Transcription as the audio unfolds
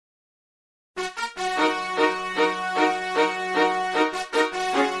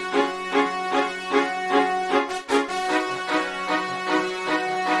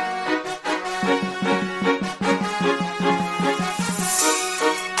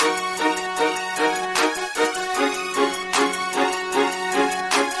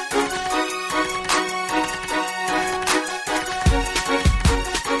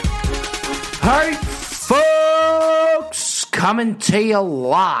Coming to you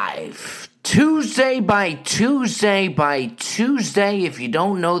live, Tuesday by Tuesday by Tuesday. If you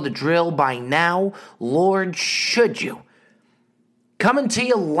don't know the drill by now, Lord, should you. Coming to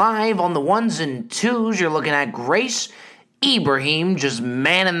you live on the ones and twos, you're looking at Grace Ibrahim just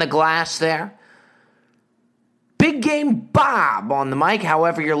manning the glass there. Big Game Bob on the mic,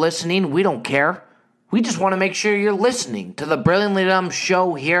 however you're listening, we don't care. We just want to make sure you're listening to the Brilliantly Dumb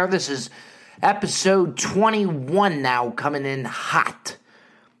Show here. This is episode 21 now, coming in hot.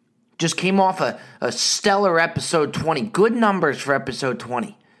 Just came off a stellar episode 20. Good numbers for episode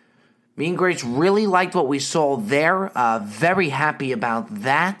 20. Me and Grace really liked what we saw there. Very happy about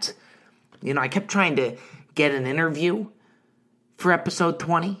that. You know, I kept trying to get an interview for episode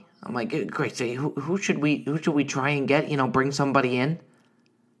 20. I'm like, Grace, who should we try and get? You know, bring somebody in.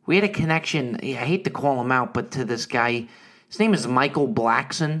 We had a connection. I hate to call him out, but to this guy, his name is Michael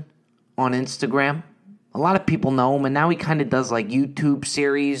Blackson on Instagram. A lot of people know him, and now he kind of does like YouTube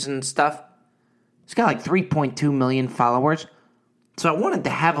series and stuff. He's got like 3.2 million followers. So I wanted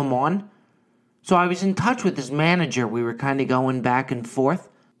to have him on. So I was in touch with his manager. We were kind of going back and forth.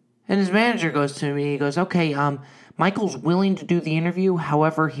 And his manager goes to me, he goes, okay, Michael's willing to do the interview.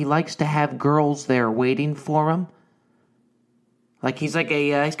 However, he likes to have girls there waiting for him. Like he's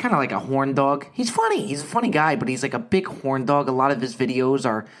kind of like a horn dog. He's funny. He's a funny guy, but he's like a big horn dog. A lot of his videos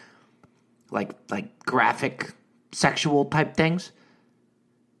are like graphic, sexual type things.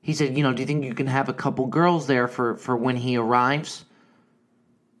 He said, you know, do you think you can have a couple girls there for when he arrives?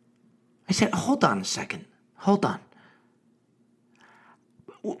 I said, hold on a second. Hold on.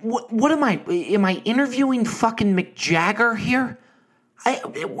 What am I? Am I interviewing fucking Mick Jagger here?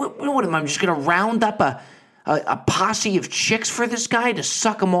 What am I? I'm just going to round up a posse of chicks for this guy to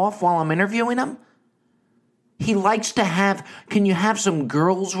suck him off while I'm interviewing him? He likes to have, can you have some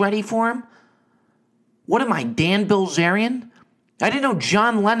girls ready for him? What am I, Dan Bilzerian? I didn't know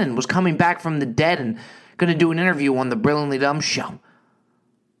John Lennon was coming back from the dead and going to do an interview on the Brilliantly Dumb Show.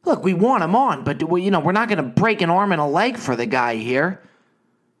 Look, we want him on, but we're not going to break an arm and a leg for the guy here.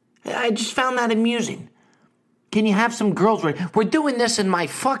 I just found that amusing. Can you have some girls ready? We're doing this in my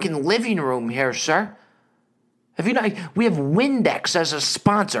fucking living room here, sir. We have Windex as a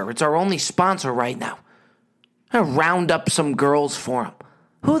sponsor. It's our only sponsor right now. I'll round up some girls for him.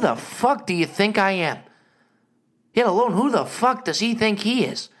 Who the fuck do you think I am? Yet alone, who the fuck does he think he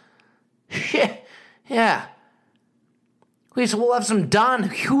is? Shit, yeah. We'll have some Don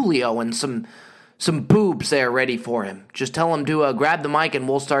Julio and some boobs there ready for him. Just tell him to grab the mic and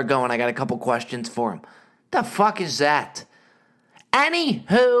we'll start going. I got a couple questions for him. The fuck is that?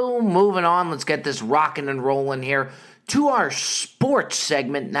 Anywho, moving on. Let's get this rocking and rolling here to our sports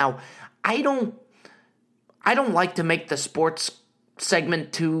segment. Now, I don't like to make the sports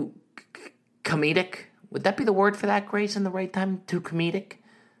segment too comedic. Would that be the word for that, Grace, in the right time? Too comedic?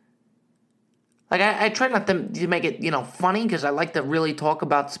 Like, I try not to make it, funny, because I like to really talk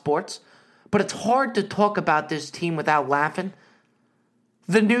about sports. But it's hard to talk about this team without laughing.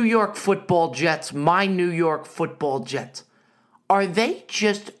 The New York Football Jets, my New York Football Jets. Are they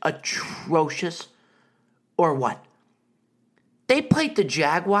just atrocious or what? They played the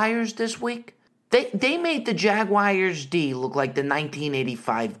Jaguars this week. They made the Jaguars D look like the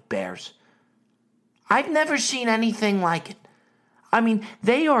 1985 Bears. I've never seen anything like it. I mean,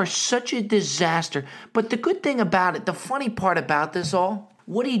 they are such a disaster. But the good thing about it, the funny part about this all,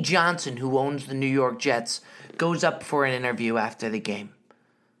 Woody Johnson, who owns the New York Jets, goes up for an interview after the game.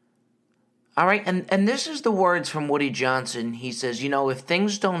 All right, and this is the words from Woody Johnson. He says, if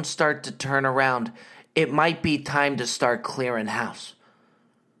things don't start to turn around, it might be time to start clearing house.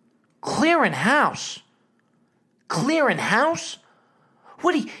 Clearing house? Clearing house?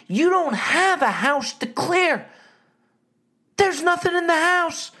 Woody, you don't have a house to clear. There's nothing in the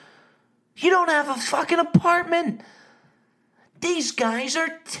house. You don't have a fucking apartment. These guys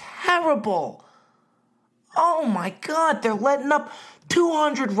are terrible. Oh my God, they're letting up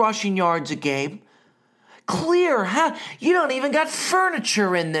 200 rushing yards a game. Clear house. You don't even got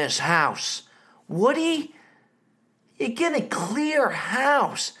furniture in this house. Woody, you get a clear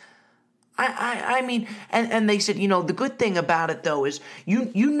house. I mean, and they said, the good thing about it though is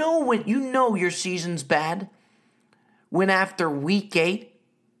you know your season's bad when after week 8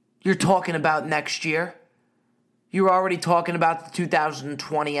 you're talking about next year. You're already talking about the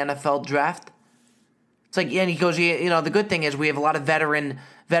 2020 NFL draft. It's like, and he goes, the good thing is we have a lot of veteran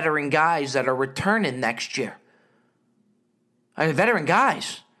guys that are returning next year. Veteran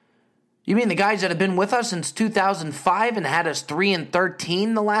guys. You mean the guys that have been with us since 2005 and had us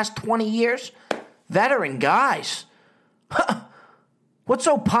 3-13 the last 20 years? Veteran guys. What's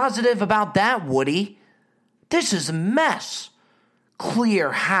so positive about that, Woody? This is a mess.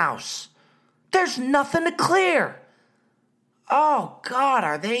 Clear house. There's nothing to clear. Oh, God,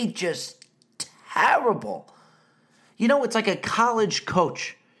 are they just terrible? You know, it's like a college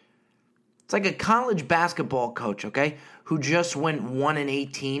coach. It's like a college basketball coach, okay, who just went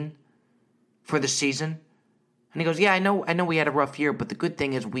 1-18 for the season. And he goes, yeah, I know we had a rough year, but the good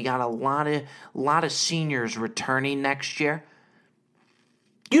thing is we got a lot of seniors returning next year.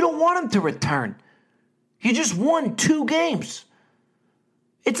 You don't want them to return. You just won 2 games.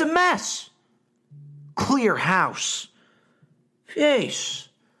 It's a mess. Clear house. Jeez.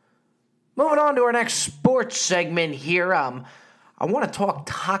 Moving on to our next sports segment here. I want to talk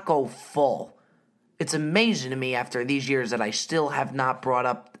Taco Fall. It's amazing to me after these years that I still have not brought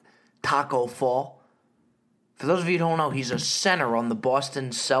up Taco Fall. For those of you who don't know, he's a center on the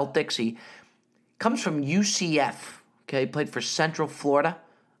Boston Celtics. He comes from UCF. Okay, he played for Central Florida.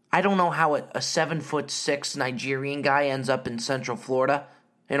 I don't know how a 7'6" Nigerian guy ends up in Central Florida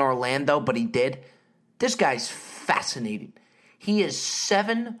in Orlando, but he did. This guy's fascinating. He is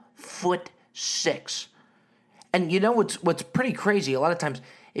 7'6". And you know what's pretty crazy? A lot of times,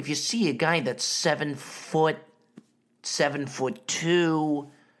 if you see a guy that's 7 foot, 7'2",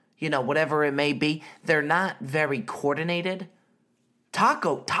 whatever it may be, they're not very coordinated.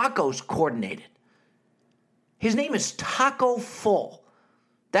 Taco's coordinated. His name is Taco Fall.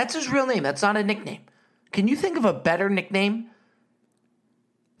 That's his real name. That's not a nickname. Can you think of a better nickname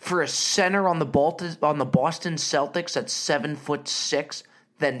for a center on the Boston Celtics that's 7'6"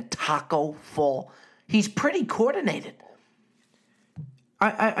 than Taco Fall? He's pretty coordinated.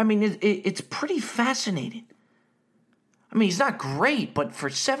 I mean, it's pretty fascinating. I mean, he's not great, but for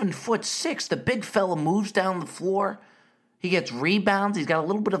 7'6", the big fella moves down the floor. He gets rebounds. He's got a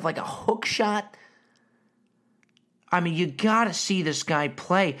little bit of like a hook shot. I mean, you got to see this guy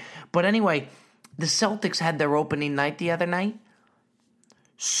play. But anyway, the Celtics had their opening night the other night.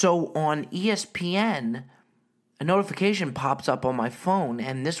 So on ESPN, a notification pops up on my phone,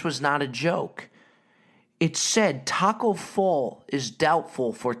 and this was not a joke. It said Taco Fall is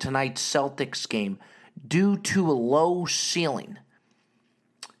doubtful for tonight's Celtics game due to a low ceiling.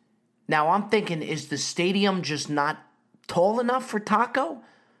 Now I'm thinking, is the stadium just not tall enough for Taco?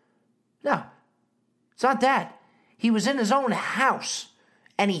 No, it's not that. He was in his own house,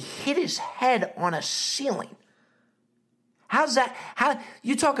 and he hit his head on a ceiling. How's that? How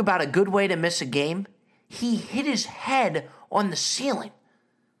you talk about a good way to miss a game? He hit his head on the ceiling.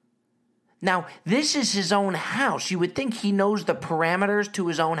 Now, this is his own house. You would think he knows the parameters to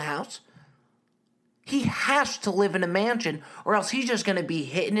his own house. He has to live in a mansion, or else he's just going to be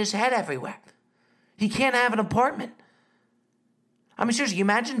hitting his head everywhere. He can't have an apartment. I mean, seriously,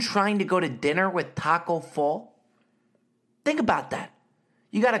 imagine trying to go to dinner with Taco Fall. Think about that.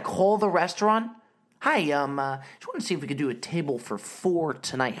 You got to call the restaurant. Hi, just want to see if we could do a table for 4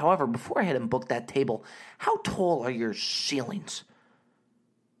 tonight. However, before I had him book that table, how tall are your ceilings?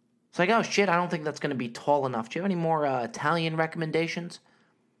 It's like, oh shit, I don't think that's going to be tall enough. Do you have any more Italian recommendations?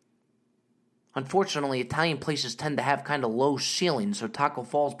 Unfortunately, Italian places tend to have kind of low ceilings, so Taco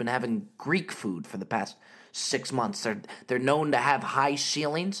Fall's been having Greek food for the past 6 months. They're known to have high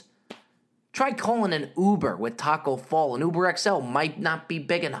ceilings. Try calling an Uber with Taco Fall. An Uber XL might not be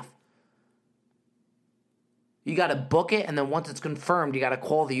big enough. You got to book it, and then once it's confirmed, you got to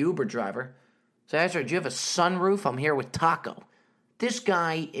call the Uber driver. Say, hey, sir, do you have a sunroof? I'm here with Taco. This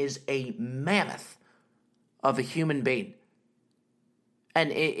guy is a mammoth of a human being.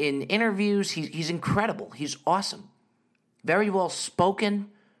 And in interviews, he's incredible. He's awesome. Very well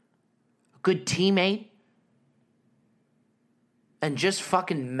spoken. Good teammate. And just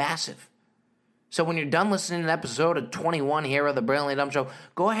fucking massive. So when you're done listening to an episode of 21 here of the Brilliantly Dumb Show,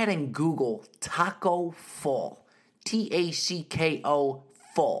 go ahead and Google Taco Fall. T-A-C-K-O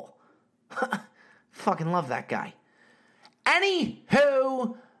Fall. Fucking love that guy.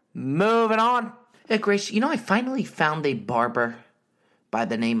 Anywho, moving on. Hey, Grace, I finally found a barber by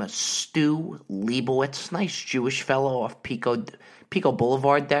the name of Stu Leibowitz. Nice Jewish fellow off Pico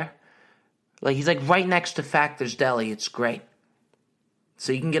Boulevard there. He's right next to Factor's Deli. It's great.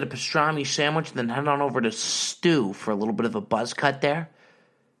 So you can get a pastrami sandwich, then head on over to Stu for a little bit of a buzz cut there.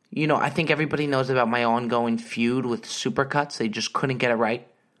 I think everybody knows about my ongoing feud with Supercuts. They just couldn't get it right.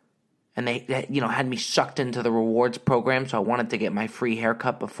 And they had me sucked into the rewards program, so I wanted to get my free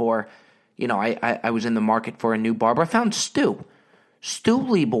haircut before, I was in the market for a new barber. I found Stu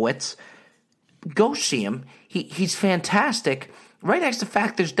Leibowitz. Go see him. He's fantastic. Right next to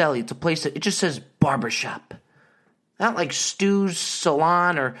Factor's Deli. It's a place that it just says barbershop. Not like Stu's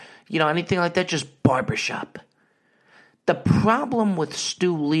Salon or, anything like that, just barbershop. The problem with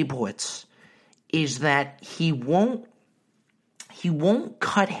Stu Leibowitz is that he won't he won't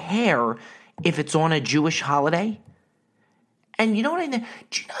cut hair if it's on a Jewish holiday. And you know what I mean?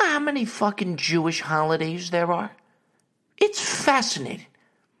 Do you know how many fucking Jewish holidays there are? It's fascinating.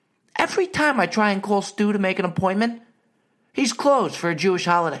 Every time I try and call Stu to make an appointment, he's closed for a Jewish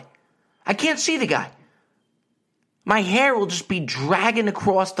holiday. I can't see the guy. My hair will just be dragging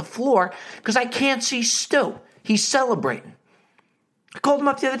across the floor because I can't see Stu. He's celebrating. I called him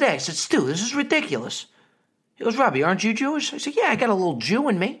up the other day. I said, Stu, this is ridiculous. He goes, Robbie, aren't you Jewish? I said, yeah, I got a little Jew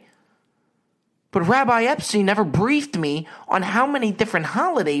in me. But Rabbi Epstein never briefed me on how many different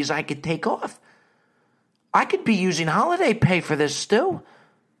holidays I could take off. I could be using holiday pay for this, Stu.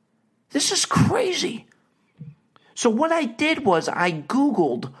 This is crazy. So what I did was I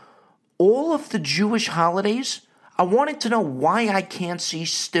Googled all of the Jewish holidays. I wanted to know why I can't see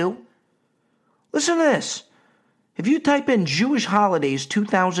Stu. Listen to this. If you type in Jewish holidays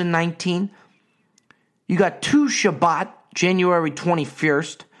 2019, you got Tu Shabbat, January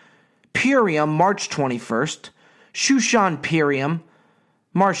 21st, Purim, March 21st, Shushan Purim,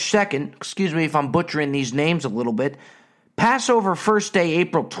 March 2nd, excuse me if I'm butchering these names a little bit, Passover first day,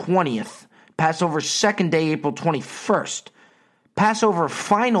 April 20th, Passover second day, April 21st, Passover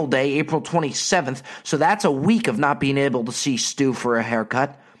final day, April 27th, so that's a week of not being able to see Stu for a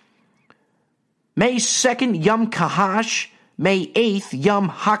haircut. May 2nd, Yom Kahash, May 8th, Yom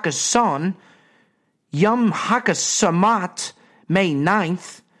HaKasan, Yom HaKasamat, May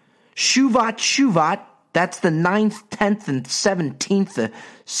 9th, Shuvat, that's the 9th, 10th, and 17th, the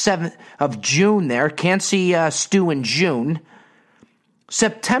 7th of June there. Can't see Stu in June.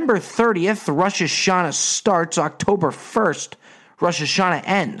 September 30th, Rosh Hashanah starts. October 1st, Rosh Hashanah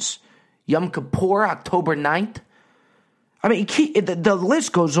ends. Yom Kippur, October 9th. I mean, the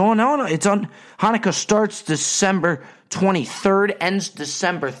list goes on and on. It's on. Hanukkah starts December 23rd, ends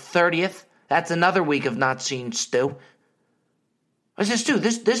December 30th. That's another week of not seeing Stu. I said, Stu,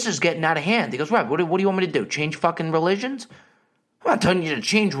 this is getting out of hand. He goes, Rob, what do you want me to do? Change fucking religions? I'm not telling you to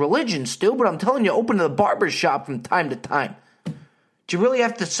change religions, Stu, but I'm telling you open the barber shop from time to time. Do you really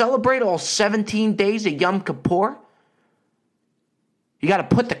have to celebrate all 17 days of Yom Kippur? You got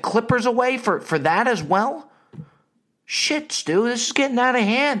to put the clippers away for that as well? Shit, Stu, this is getting out of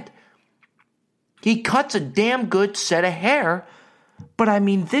hand. He cuts a damn good set of hair, but I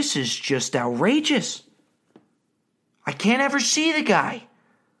mean, this is just outrageous. I can't ever see the guy.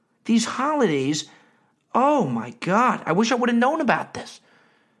 These holidays, oh my God, I wish I would have known about this.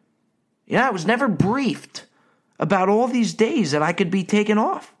 Yeah, I was never briefed about all these days that I could be taken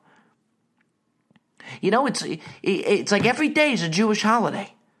off. You know, it's like every day is a Jewish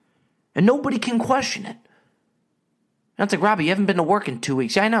holiday, and nobody can question it. And it's like, Robbie, you haven't been to work in 2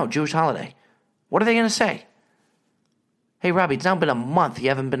 weeks. Yeah, I know, Jewish holiday. What are they going to say? Hey, Robbie, it's now been a month. You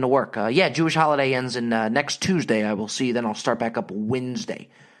haven't been to work. Yeah, Jewish holiday ends in next Tuesday. I will see you. Then I'll start back up Wednesday.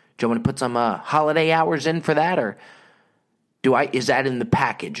 Do you want me to put some holiday hours in for that? Or is that in the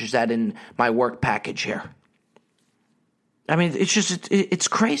package? Is that in my work package here? I mean, it's just, it's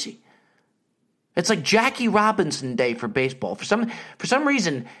crazy. It's like Jackie Robinson Day for baseball. For some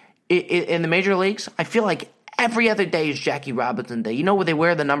reason, in the major leagues, I feel like every other day is Jackie Robinson Day. You know where they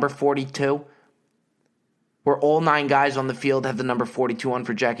wear the number 42? Where all 9 guys on the field have the number 42 on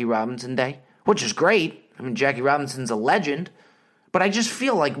for Jackie Robinson Day, which is great. I mean, Jackie Robinson's a legend, but I just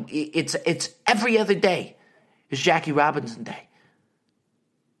feel like it's every other day is Jackie Robinson Day.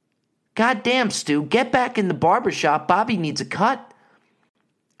 God damn, Stu, get back in the barbershop. Bobby needs a cut.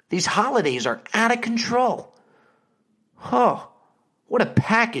 These holidays are out of control. Oh, what a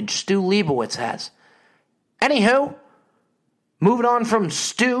package Stu Leibowitz has. Anywho, moving on from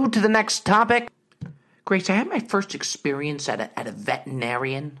Stu to the next topic. Grace, I had my first experience at a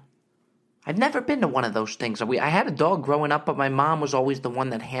veterinarian. I've never been to one of those things. I had a dog growing up, but my mom was always the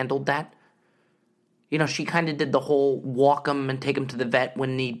one that handled that. You know, she kind of did the whole walk him and take him to the vet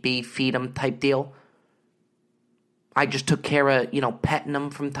when need be, feed him type deal. I just took care of, petting him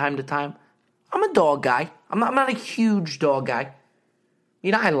from time to time. I'm a dog guy. I'm not a huge dog guy.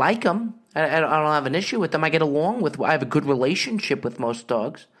 I like them. I don't have an issue with them. I get along with. I have a good relationship with most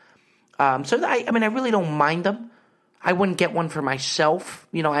dogs. So I really don't mind them. I wouldn't get one for myself,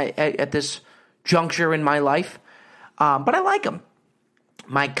 at this juncture in my life. But I like them.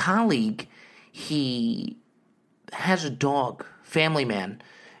 My colleague, he has a dog, family man,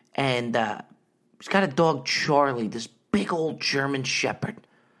 and he's got a dog, Charlie, this big old German Shepherd.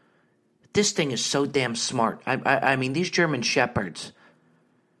 This thing is so damn smart. I mean, these German Shepherds.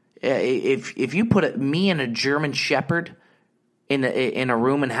 If you put me and a German Shepherd in a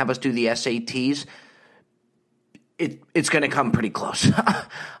room and have us do the SATs, it's going to come pretty close.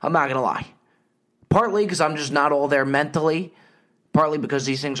 I'm not going to lie. Partly because I'm just not all there mentally, partly because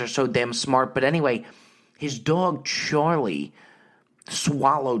these things are so damn smart. But anyway, his dog Charlie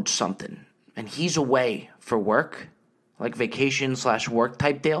swallowed something, and he's away for work, like vacation/work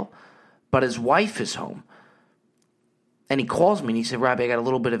type deal, but his wife is home. And he calls me and he said, Robbie, I got a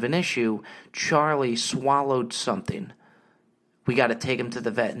little bit of an issue. Charlie swallowed something. We got to take him to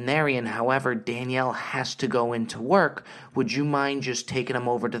the veterinarian. However, Danielle has to go into work. Would you mind just taking him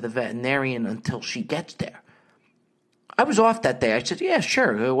over to the veterinarian until she gets there? I was off that day. I said, yeah,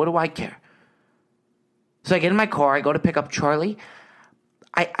 sure. What do I care? So I get in my car. I go to pick up Charlie.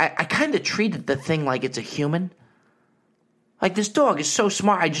 I kind of treated the thing like it's a human. Like, this dog is so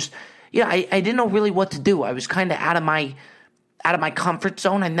smart. I didn't know really what to do. I was kind of out of my comfort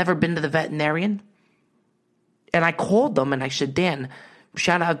zone. I'd never been to the veterinarian. And I called them and I said, Dan,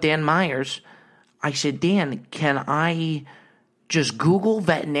 shout out Dan Myers. I said, Dan, can I just Google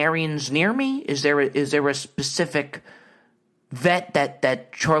veterinarians near me? Is there a specific vet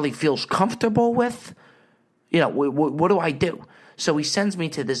that Charlie feels comfortable with? What do I do? So he sends me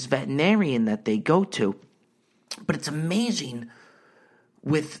to this veterinarian that they go to. But it's amazing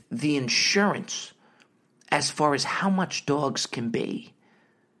with the insurance as far as how much dogs can be.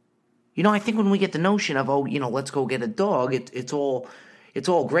 I think when we get the notion of, let's go get a dog, it's all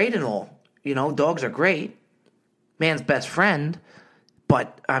great and all. Dogs are great. Man's best friend.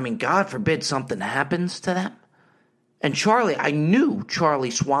 But, God forbid something happens to them. And Charlie, I knew Charlie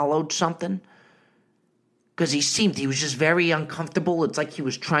swallowed something. Because he was just very uncomfortable. It's like he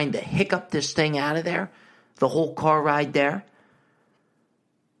was trying to hiccup this thing out of there. The whole car ride there.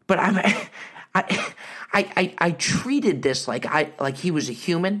 But I treated this like he was a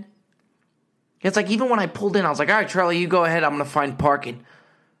human. It's like even when I pulled in, I was like, all right, Charlie, you go ahead. I'm going to find parking.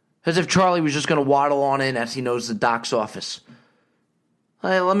 As if Charlie was just going to waddle on in as he knows the doc's office.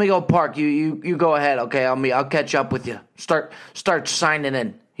 Hey, let me go park. You go ahead, okay? I'll catch up with you. Start signing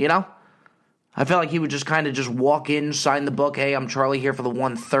in, I felt like he would just kind of just walk in, sign the book. Hey, I'm Charlie here for the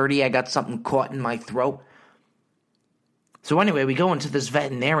 1:30. I got something caught in my throat. So anyway, we go into this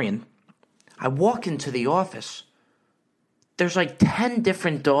veterinarian. I walk into the office. There's like 10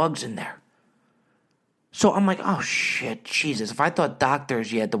 different dogs in there. So I'm like, oh shit, Jesus. If I thought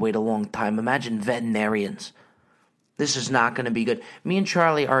doctors, you had to wait a long time, imagine veterinarians. This is not going to be good. Me and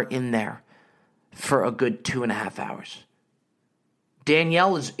Charlie are in there for a good 2.5 hours.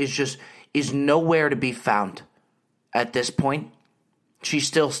 Danielle is nowhere to be found at this point. She's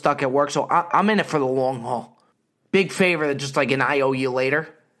still stuck at work, so I'm in it for the long haul. Big favor that just like an I owe you later.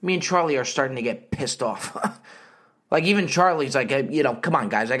 Me and Charlie are starting to get pissed off. Like even Charlie's like, come on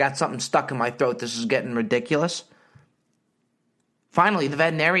guys, I got something stuck in my throat. This is getting ridiculous. Finally, the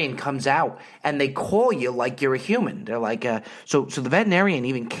veterinarian comes out and they call you like you're a human. They're like, so the veterinarian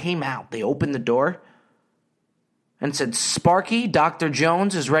even came out. They opened the door and said, Sparky, Dr.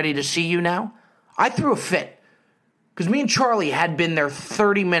 Jones is ready to see you now. I threw a fit because me and Charlie had been there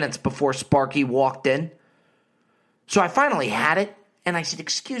 30 minutes before Sparky walked in. So I finally had it. And I said,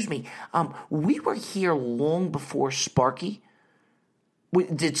 excuse me, we were here long before Sparky.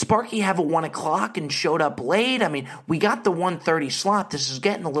 Did Sparky have a 1 o'clock and showed up late? We got the 1:30 slot. This is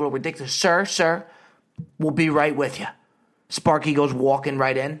getting a little ridiculous. Sir, we'll be right with you. Sparky goes walking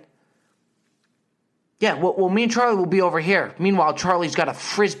right in. Yeah, well, me and Charlie will be over here. Meanwhile, Charlie's got a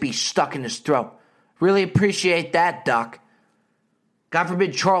Frisbee stuck in his throat. Really appreciate that, Doc. God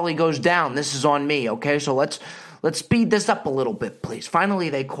forbid Charlie goes down. This is on me, okay? So let's speed this up a little bit, please. Finally,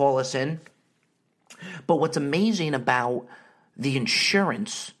 they call us in. But what's amazing about the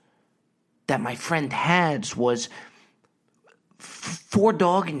insurance that my friend has was for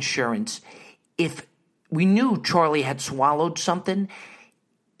dog insurance, if we knew Charlie had swallowed something,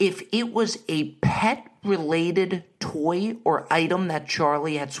 if it was a pet-related toy or item that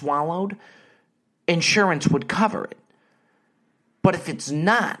Charlie had swallowed, insurance would cover it. But if it's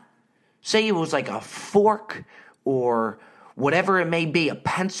not, say it was like a fork or whatever it may be, a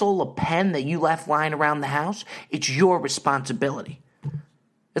pencil, a pen that you left lying around the house, it's your responsibility.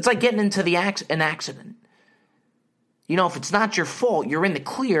 It's like getting into an accident. If it's not your fault, you're in the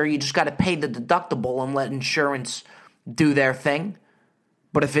clear, you just got to pay the deductible and let insurance do their thing.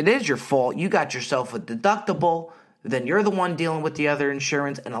 But if it is your fault, you got yourself a deductible, then you're the one dealing with the other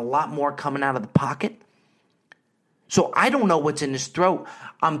insurance and a lot more coming out of the pocket. So I don't know what's in his throat.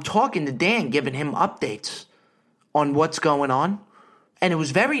 I'm talking to Dan, giving him updates on what's going on. And it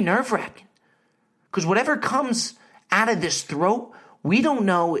was very nerve-wracking. Because whatever comes out of this throat, we don't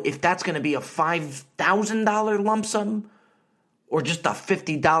know if that's going to be a $5,000 lump sum or just a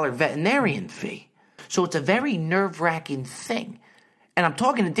 $50 veterinarian fee. So it's a very nerve-wracking thing. And I'm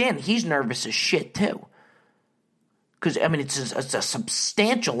talking to Dan. He's nervous as shit too. Because, I mean, it's a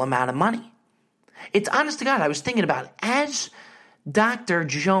substantial amount of money. It's honest to God, I was thinking about it. As Dr.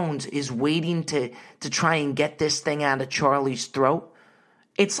 Jones is waiting to try and get this thing out of Charlie's throat,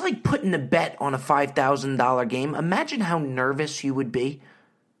 it's like putting a bet on a $5,000 game. Imagine how nervous you would be.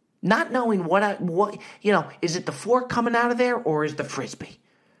 Not knowing is it the fork coming out of there or is the Frisbee?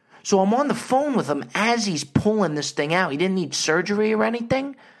 So I'm on the phone with him as he's pulling this thing out. He didn't need surgery or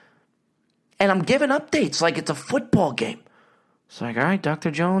anything. And I'm giving updates like it's a football game. It's like, all right, Dr.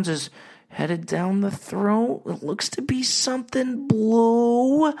 Jones is headed down the throat. It looks to be something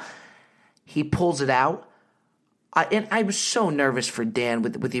blue. He pulls it out. And I was so nervous for Dan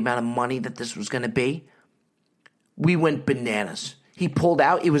with the amount of money that this was going to be. We went bananas. He pulled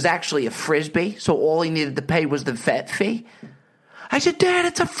out. It was actually a Frisbee, so all he needed to pay was the vet fee. I said, Dad,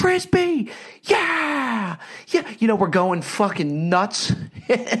 it's a Frisbee. Yeah. Yeah. We're going fucking nuts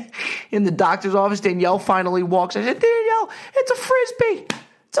in the doctor's office. Danielle finally walks. I said, Danielle, it's a Frisbee.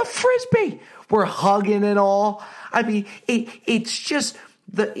 It's a Frisbee. We're hugging and all. I mean, it's just,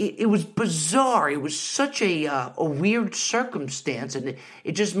 it was bizarre. It was such a weird circumstance. And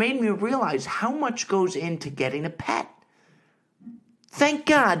it just made me realize how much goes into getting a pet. Thank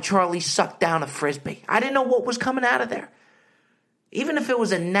God Charlie sucked down a Frisbee. I didn't know what was coming out of there. Even if it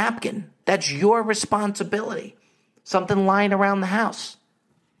was a napkin, that's your responsibility. Something lying around the house.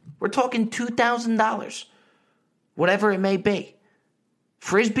 We're talking $2,000. Whatever it may be.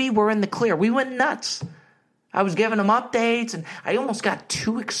 Frisbee, we're in the clear. We went nuts. I was giving him updates, and I almost got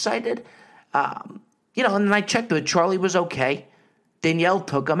too excited. And then I checked with Charlie was okay. Danielle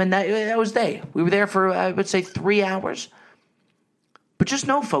took him, and that was day. We were there for, I would say, 3 hours. But just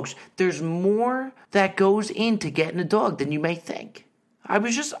know, folks, there's more that goes into getting a dog than you may think. I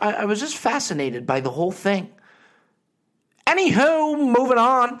was just fascinated by the whole thing. Anywho, moving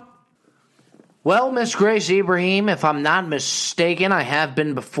on. Well, Miss Grace Ibrahim, if I'm not mistaken, I have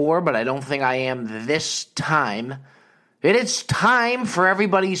been before, but I don't think I am this time. It is time for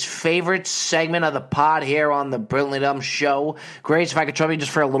everybody's favorite segment of the pod here on the Brilliantly Dumb Show. Grace, if I could trouble you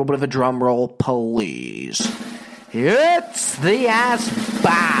just for a little bit of a drum roll, please. It's the Ask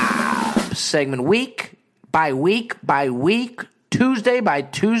Bob segment, week by week by week, Tuesday by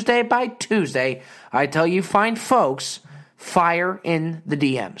Tuesday by Tuesday. I tell you fine folks, fire in the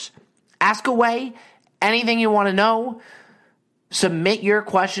DMs. Ask away anything you want to know. Submit your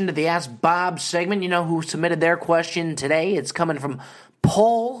question to the Ask Bob segment. You know who submitted their question today? It's coming from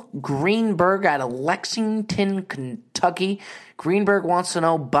Paul Greenberg out of Lexington, Kentucky. Greenberg wants to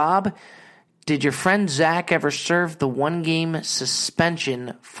know, Bob, did your friend Zach ever serve the one-game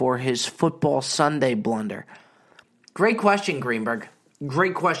suspension for his football Sunday blunder? Great question, Greenberg.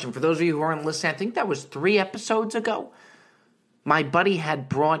 Great question. For those of you who aren't listening, I think that was 3 episodes ago. My buddy had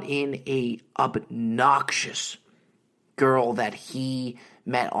brought in a obnoxious girl that he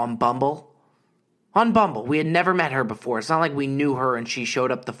met on Bumble. On Bumble. We had never met her before. It's not like we knew her and she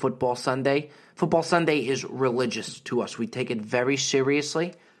showed up to Football Sunday. Football Sunday is religious to us. We take it very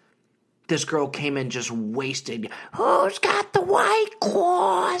seriously. This girl came in just wasted. Who's got the white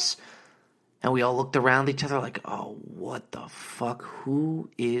claws? And we all looked around each other like, oh, what the fuck?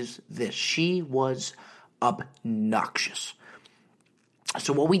 Who is this? She was obnoxious.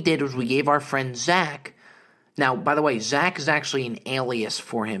 So what we did was we gave our friend Zach. Now, by the way, Zach is actually an alias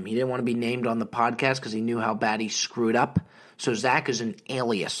for him. He didn't want to be named on the podcast because he knew how bad he screwed up. So Zach is an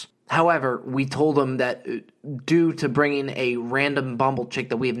alias. However, we told him that due to bringing a random Bumble chick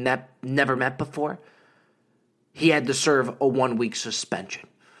that we have never met before, he had to serve a 1-week suspension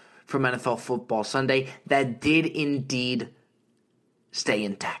from NFL Football Sunday. That did indeed stay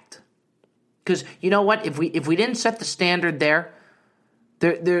intact. Because you know what? If we didn't set the standard there,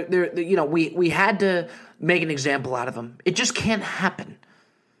 we had to make an example out of him. It just can't happen.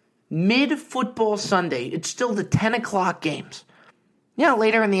 Mid-Football Sunday, it's still the 10 o'clock games.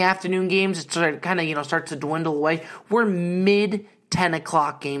 Later in the afternoon games, it starts to dwindle away. We're mid-10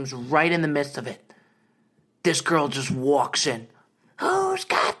 o'clock games, right in the midst of it. This girl just walks in. Who's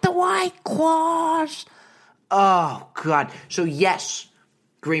got the white claws? Oh, God. So, yes,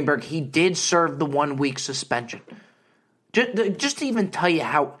 Greenberg, he did serve the 1-week suspension. Just to even tell you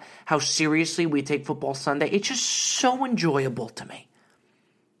how seriously we take Football Sunday, it's just so enjoyable to me.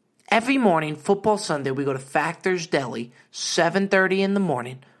 Every morning, Football Sunday, we go to Factor's Deli, 7:30 in the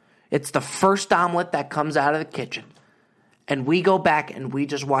morning. It's the first omelet that comes out of the kitchen. And we go back and we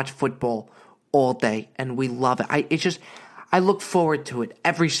just watch football all day, and we love it. I look forward to it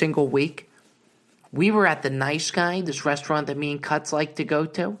every single week. We were at the Nice Guy, this restaurant that me and Cuts like to go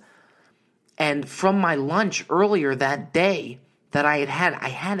to. And from my lunch earlier that day, that I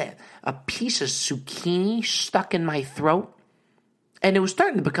had a piece of zucchini stuck in my throat, and it was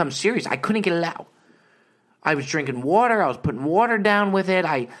starting to become serious. I couldn't get it out. I was drinking water. I was putting water down with it.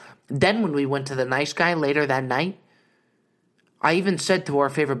 Then when we went to the Nice Guy later that night, I even said to our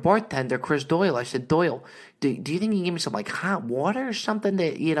favorite bartender, Chris Doyle, I said, Doyle, do you think you can give me some like hot water or something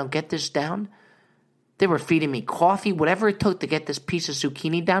to, get this down? They were feeding me coffee, whatever it took to get this piece of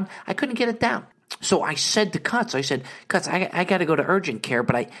zucchini down. I couldn't get it down. So I said to Cuts, Cuts, I got to go to urgent care,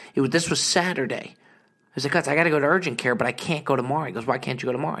 but this was Saturday. I said, Cuts, I got to go to urgent care, but I can't go tomorrow. He goes, why can't you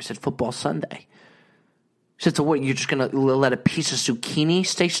go tomorrow? I said, football Sunday. I said, so what, you're just going to let a piece of zucchini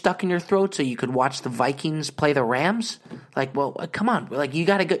stay stuck in your throat so you could watch the Vikings play the Rams? Like, well, come on. Like, you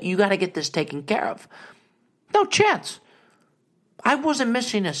got to get this taken care of. No chance. I wasn't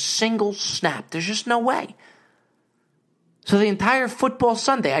missing a single snap. There's just no way. So the entire football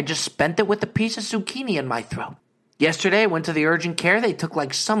Sunday, I just spent it with a piece of zucchini in my throat. Yesterday, I went to the urgent care. They took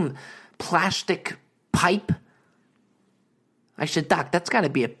like some plastic pipe. I said, Doc, that's got to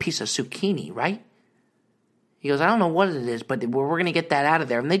be a piece of zucchini, right? He goes, I don't know what it is, but we're going to get that out of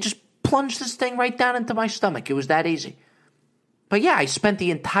there. And they just plunged this thing right down into my stomach. It was that easy. But yeah, I spent the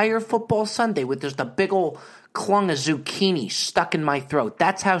entire football Sunday with just a big old clung of zucchini stuck in my throat.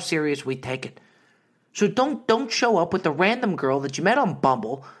 That's how serious we take it. So don't show up with a random girl that you met on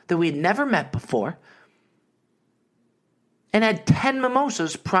Bumble that we had never met before and had 10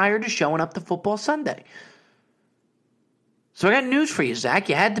 mimosas prior to showing up to football Sunday. So I got news for you, Zach.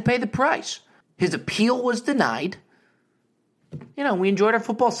 You had to pay the price. His appeal was denied. We enjoyed our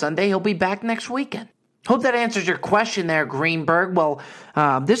football Sunday. He'll be back next weekend. Hope that answers your question there, Greenberg. Well,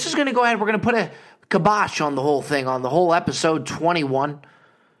 this is going to go ahead. We're going to put a kibosh on the whole thing, on the whole episode 21.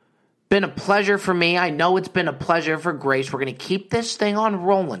 Been a pleasure for me. I know it's been a pleasure for Grace. We're going to keep this thing on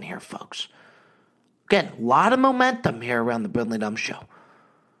rolling here, folks. Again, a lot of momentum here around the Brilliantly Dumb Show.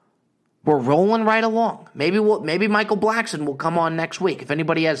 We're rolling right along. Maybe Michael Blackson will come on next week. If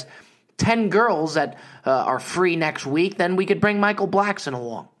anybody has 10 girls that are free next week, then we could bring Michael Blackson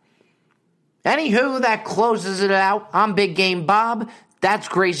along. Anywho, that closes it out. I'm Big Game Bob. That's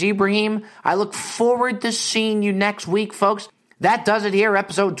Grace Ibrahim. I look forward to seeing you next week, folks. That does it here,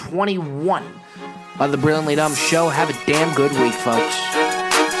 episode 21 of the Brilliantly Dumb Show. Have a damn good week, folks.